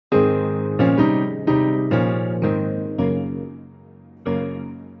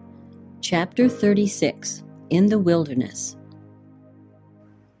Chapter 36, In the Wilderness.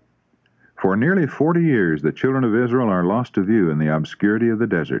 For nearly 40 years the children of Israel are lost to view in the obscurity of the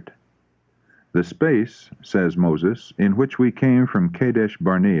desert. The space, says Moses, in which we came from Kadesh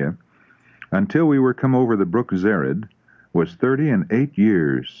Barnea until we were come over the brook Zered was 38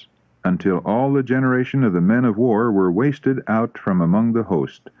 years, until all the generation of the men of war were wasted out from among the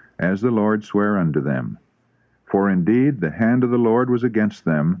host, as the Lord sware unto them. For indeed the hand of the Lord was against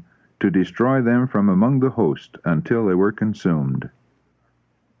them, to destroy them from among the host, until they were consumed.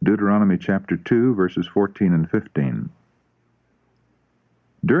 Deuteronomy chapter 2, verses 14 and 15.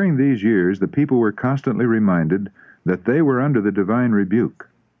 During these years the people were constantly reminded that they were under the divine rebuke.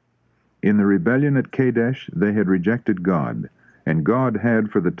 In the rebellion at Kadesh they had rejected God, and God had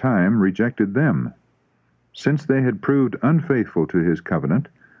for the time rejected them. Since they had proved unfaithful to his covenant,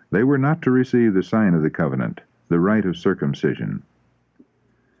 they were not to receive the sign of the covenant, the rite of circumcision.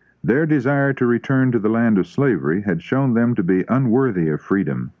 Their desire to return to the land of slavery had shown them to be unworthy of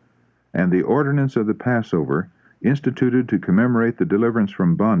freedom, and the ordinance of the Passover, instituted to commemorate the deliverance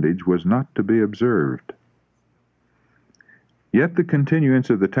from bondage, was not to be observed. Yet the continuance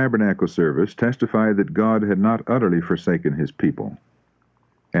of the tabernacle service testified that God had not utterly forsaken his people,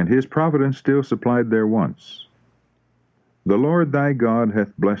 and his providence still supplied their wants. "The Lord thy God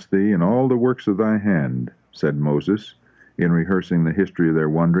hath blessed thee in all the works of thy hand," said Moses, in rehearsing the history of their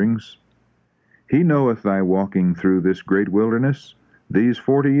wanderings. "He knoweth thy walking through this great wilderness. These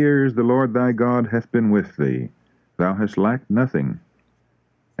 40 years the Lord thy God hath been with thee. Thou hast lacked nothing."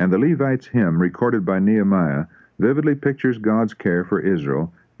 And the Levites' hymn, recorded by Nehemiah, vividly pictures God's care for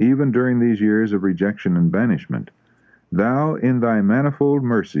Israel, even during these years of rejection and banishment. "Thou in thy manifold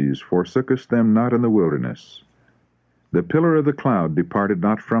mercies forsookest them not in the wilderness. The pillar of the cloud departed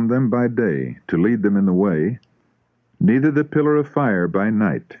not from them by day, to lead them in the way, neither the pillar of fire by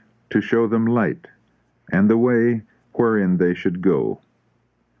night, to show them light, and the way wherein they should go.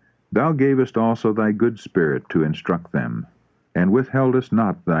 Thou gavest also thy good Spirit to instruct them, and withheldest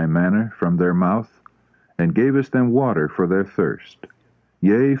not thy manna from their mouth, and gavest them water for their thirst.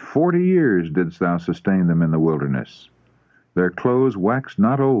 Yea, 40 years didst thou sustain them in the wilderness. Their clothes waxed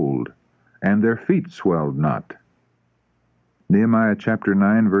not old, and their feet swelled not." Nehemiah chapter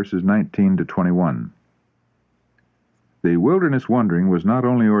 9, verses 19 to 21. The wilderness wandering was not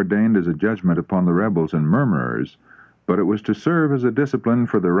only ordained as a judgment upon the rebels and murmurers, but it was to serve as a discipline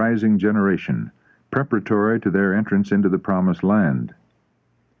for the rising generation, preparatory to their entrance into the promised land.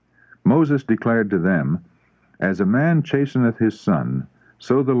 Moses declared to them, "As a man chasteneth his son,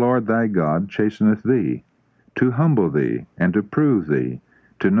 so the Lord thy God chasteneth thee, to humble thee, and to prove thee,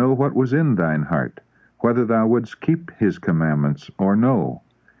 to know what was in thine heart, whether thou wouldst keep his commandments or no.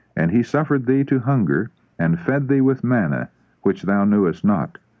 And he suffered thee to hunger, and fed thee with manna, which thou knewest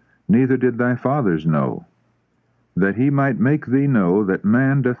not, neither did thy fathers know, that he might make thee know that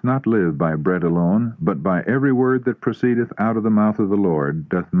man doth not live by bread alone, but by every word that proceedeth out of the mouth of the Lord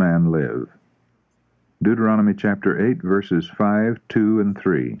doth man live." Deuteronomy chapter 8, verses 5, 2, and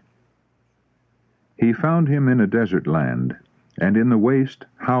 3. "He found him in a desert land, and in the waste,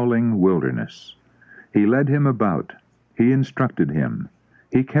 howling wilderness. He led him about, he instructed him,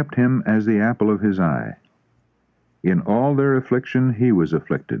 he kept him as the apple of his eye. In all their affliction he was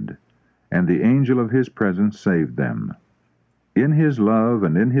afflicted, and the angel of his presence saved them. In his love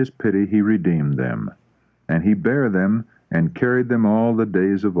and in his pity he redeemed them, and he bare them and carried them all the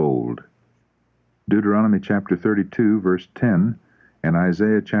days of old." Deuteronomy chapter 32, verse 10, and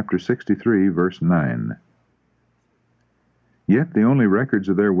Isaiah chapter 63, verse 9. Yet the only records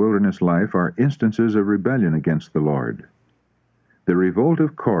of their wilderness life are instances of rebellion against the Lord. The revolt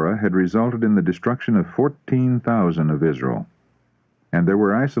of Korah had resulted in the destruction of 14,000 of Israel, and there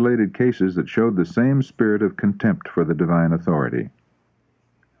were isolated cases that showed the same spirit of contempt for the divine authority.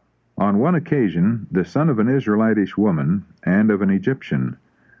 On one occasion, the son of an Israelitish woman and of an Egyptian,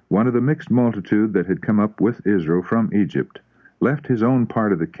 one of the mixed multitude that had come up with Israel from Egypt, left his own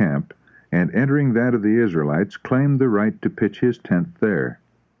part of the camp, and entering that of the Israelites, claimed the right to pitch his tent there.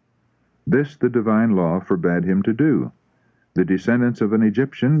 This the divine law forbade him to do, the descendants of an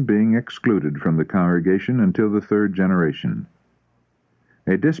Egyptian being excluded from the congregation until the 3rd generation.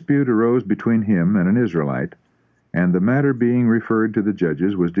 A dispute arose between him and an Israelite, and the matter being referred to the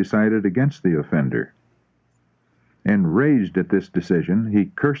judges was decided against the offender. Enraged at this decision,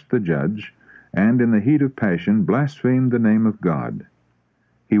 he cursed the judge, and in the heat of passion blasphemed the name of God.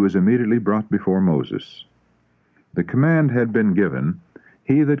 He was immediately brought before Moses. The command had been given,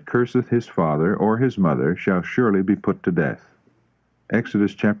 "He that curseth his father or his mother shall surely be put to death."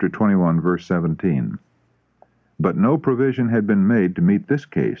 Exodus chapter 21, verse 17. But no provision had been made to meet this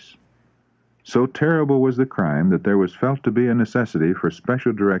case. So terrible was the crime that there was felt to be a necessity for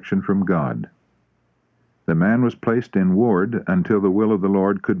special direction from God. The man was placed in ward until the will of the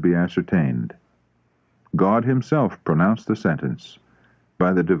Lord could be ascertained. God himself pronounced the sentence.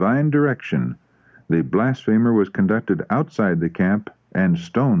 By the divine direction, the blasphemer was conducted outside the camp and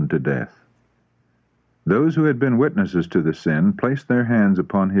stoned to death. Those who had been witnesses to the sin placed their hands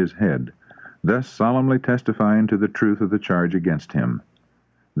upon his head, thus solemnly testifying to the truth of the charge against him.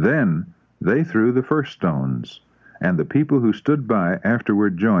 Then they threw the first stones, and the people who stood by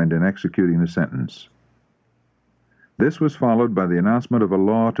afterward joined in executing the sentence. This was followed by the announcement of a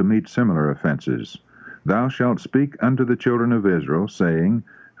law to meet similar offenses. Thou shalt speak unto the children of Israel, saying,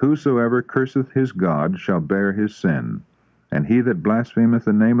 Whosoever curseth his God shall bear his sin, and he that blasphemeth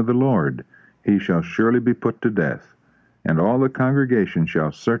the name of the Lord, he shall surely be put to death, and all the congregation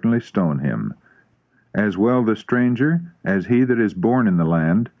shall certainly stone him. As well the stranger as he that is born in the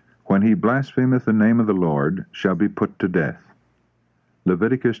land, when he blasphemeth the name of the Lord, shall be put to death.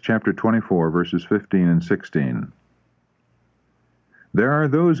 Leviticus chapter 24, verses 15 and 16. There are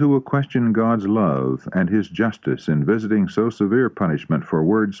those who will question God's love and his justice in visiting so severe punishment for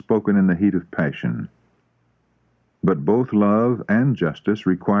words spoken in the heat of passion. But both love and justice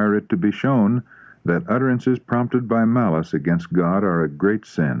require it to be shown that utterances prompted by malice against God are a great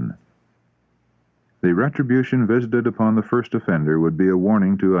sin. The retribution visited upon the first offender would be a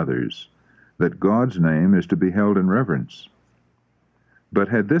warning to others that God's name is to be held in reverence. But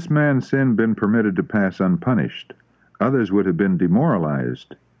had this man's sin been permitted to pass unpunished, others would have been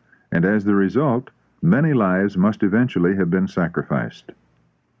demoralized, and as the result, many lives must eventually have been sacrificed.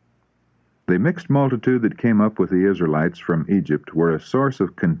 The mixed multitude that came up with the Israelites from Egypt were a source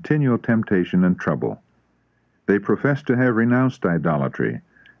of continual temptation and trouble. They professed to have renounced idolatry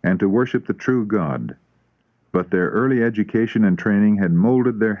and to worship the true God, but their early education and training had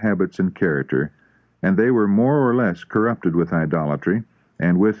molded their habits and character, and they were more or less corrupted with idolatry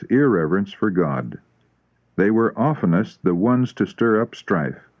and with irreverence for God. They were oftenest the ones to stir up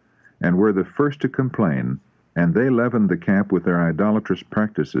strife, and were the first to complain, and they leavened the camp with their idolatrous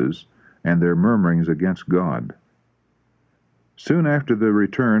practices and their murmurings against God. Soon after the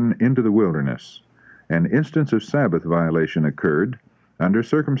return into the wilderness, an instance of Sabbath violation occurred, under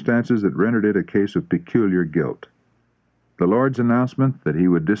circumstances that rendered it a case of peculiar guilt. The Lord's announcement that he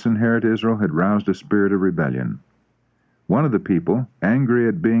would disinherit Israel had roused a spirit of rebellion. One of the people, angry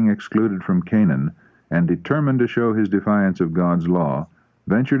at being excluded from Canaan, and determined to show his defiance of God's law,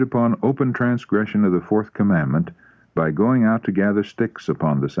 ventured upon open transgression of the fourth commandment by going out to gather sticks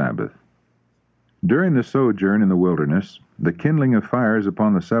upon the Sabbath. During the sojourn in the wilderness, the kindling of fires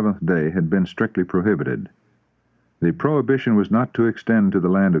upon the seventh day had been strictly prohibited. The prohibition was not to extend to the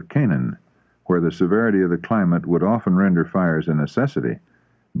land of Canaan, where the severity of the climate would often render fires a necessity,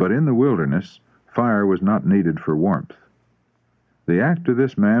 but in the wilderness, fire was not needed for warmth. The act of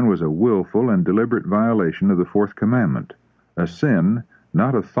this man was a willful and deliberate violation of the fourth commandment, a sin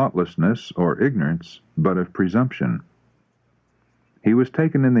not of thoughtlessness or ignorance, but of presumption. He was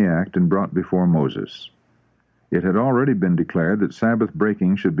taken in the act and brought before Moses. It had already been declared that Sabbath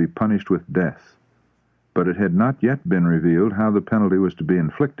breaking should be punished with death, but it had not yet been revealed how the penalty was to be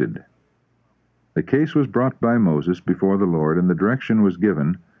inflicted. The case was brought by Moses before the Lord, and the direction was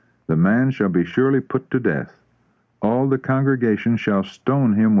given, the man shall be surely put to death. All the congregation shall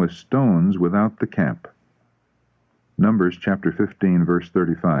stone him with stones without the camp. Numbers chapter 15, verse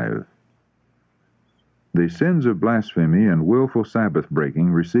 35. The sins of blasphemy and willful Sabbath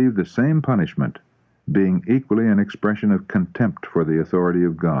breaking received the same punishment, being equally an expression of contempt for the authority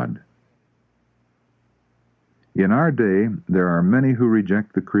of God. In our day, there are many who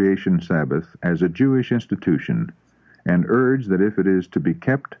reject the creation Sabbath as a Jewish institution and urge that if it is to be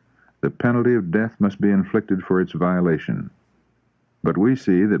kept, the penalty of death must be inflicted for its violation. But we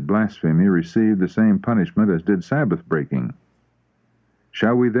see that blasphemy received the same punishment as did Sabbath breaking.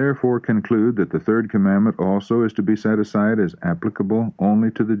 Shall we therefore conclude that the third commandment also is to be set aside as applicable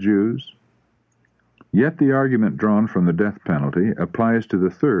only to the Jews? Yet the argument drawn from the death penalty applies to the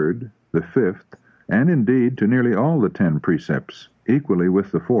third, the fifth, and indeed to nearly all the 10 precepts, equally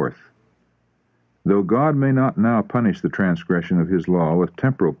with the fourth. Though God may not now punish the transgression of his law with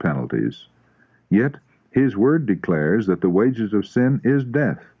temporal penalties, yet his word declares that the wages of sin is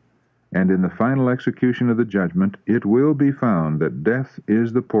death, and in the final execution of the judgment it will be found that death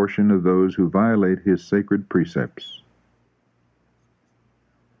is the portion of those who violate his sacred precepts.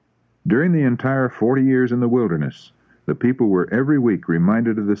 During the entire 40 years in the wilderness, the people were every week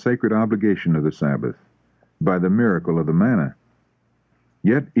reminded of the sacred obligation of the Sabbath by the miracle of the manna.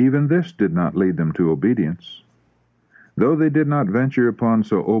 Yet even this did not lead them to obedience. Though they did not venture upon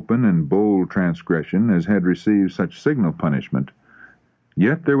so open and bold transgression as had received such signal punishment,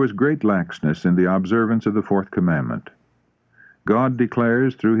 yet there was great laxness in the observance of the fourth commandment. God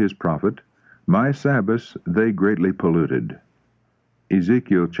declares through his prophet, "My Sabbaths they greatly polluted."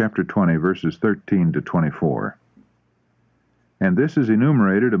 Ezekiel chapter 20, verses 13 to 24. And this is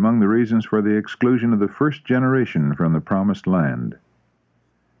enumerated among the reasons for the exclusion of the first generation from the promised land.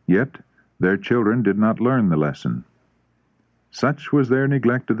 Yet their children did not learn the lesson. Such was their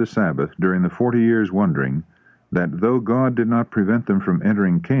neglect of the Sabbath during the 40 years' wandering, that though God did not prevent them from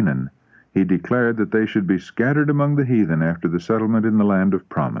entering Canaan, he declared that they should be scattered among the heathen after the settlement in the land of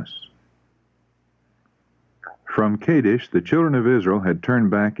promise. From Kadesh the children of Israel had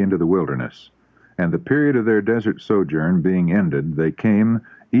turned back into the wilderness, and the period of their desert sojourn being ended, they came,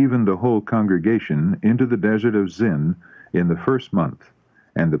 even the whole congregation, into the desert of Zin in the first month,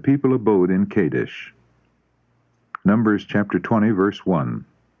 and the people abode in Kadesh. Numbers chapter 20, verse 1.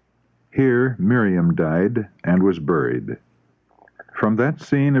 Here Miriam died and was buried. From that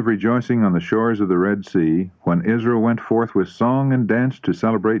scene of rejoicing on the shores of the Red Sea, when Israel went forth with song and dance to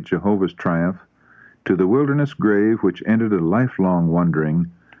celebrate Jehovah's triumph, to the wilderness grave which ended a lifelong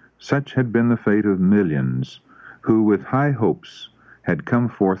wandering, such had been the fate of millions, who with high hopes had come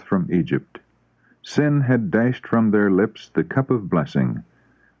forth from Egypt. Sin had dashed from their lips the cup of blessing.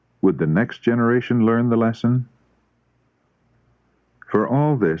 Would the next generation learn the lesson? For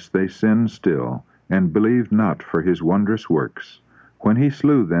all this they sinned still, and believed not for his wondrous works. When he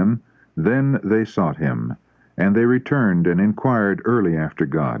slew them, then they sought him, and they returned and inquired early after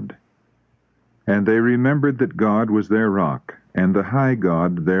God. And they remembered that God was their rock, and the high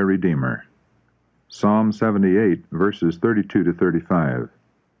God their Redeemer. Psalm 78, verses 32 to 35.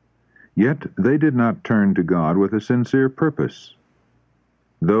 Yet they did not turn to God with a sincere purpose.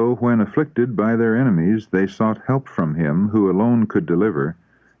 Though when afflicted by their enemies they sought help from him who alone could deliver,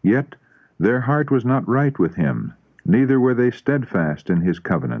 yet their heart was not right with him, neither were they steadfast in his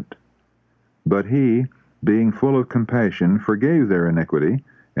covenant. But he, being full of compassion, forgave their iniquity,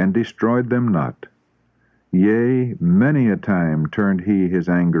 and destroyed them not. Yea, many a time turned he his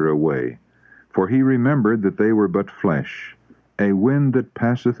anger away, for he remembered that they were but flesh, a wind that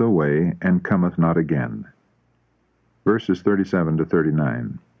passeth away and cometh not again. Verses 37 to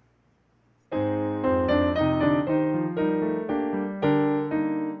 39.